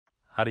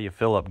How do you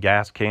fill up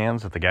gas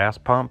cans at the gas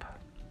pump?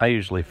 I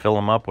usually fill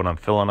them up when I'm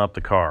filling up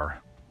the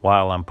car.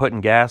 While I'm putting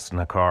gas in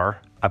the car,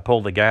 I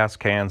pull the gas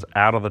cans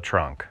out of the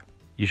trunk.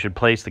 You should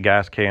place the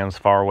gas cans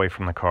far away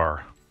from the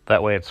car.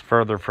 That way it's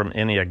further from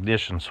any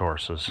ignition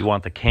sources. You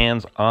want the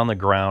cans on the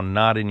ground,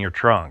 not in your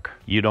trunk.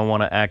 You don't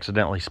want to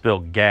accidentally spill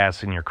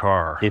gas in your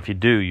car. If you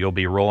do, you'll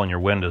be rolling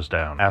your windows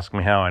down. Ask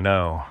me how I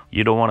know.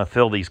 You don't want to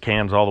fill these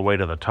cans all the way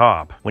to the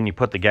top. When you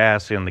put the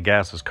gas in, the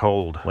gas is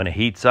cold. When it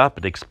heats up,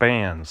 it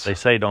expands. They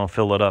say don't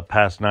fill it up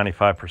past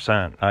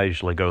 95%. I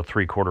usually go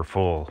 3/4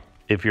 full.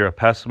 If you're a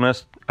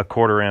pessimist, a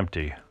quarter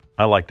empty.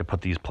 I like to put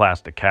these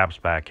plastic caps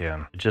back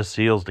in. It just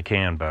seals the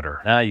can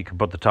better. Now you can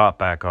put the top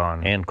back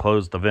on and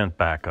close the vent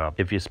back up.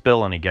 If you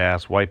spill any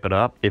gas, wipe it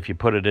up. If you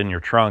put it in your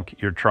trunk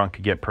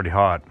could get pretty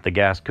hot. The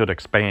gas could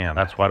expand.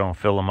 That's why I don't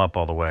fill them up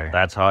all the way.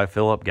 That's how I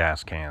fill up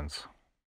gas cans.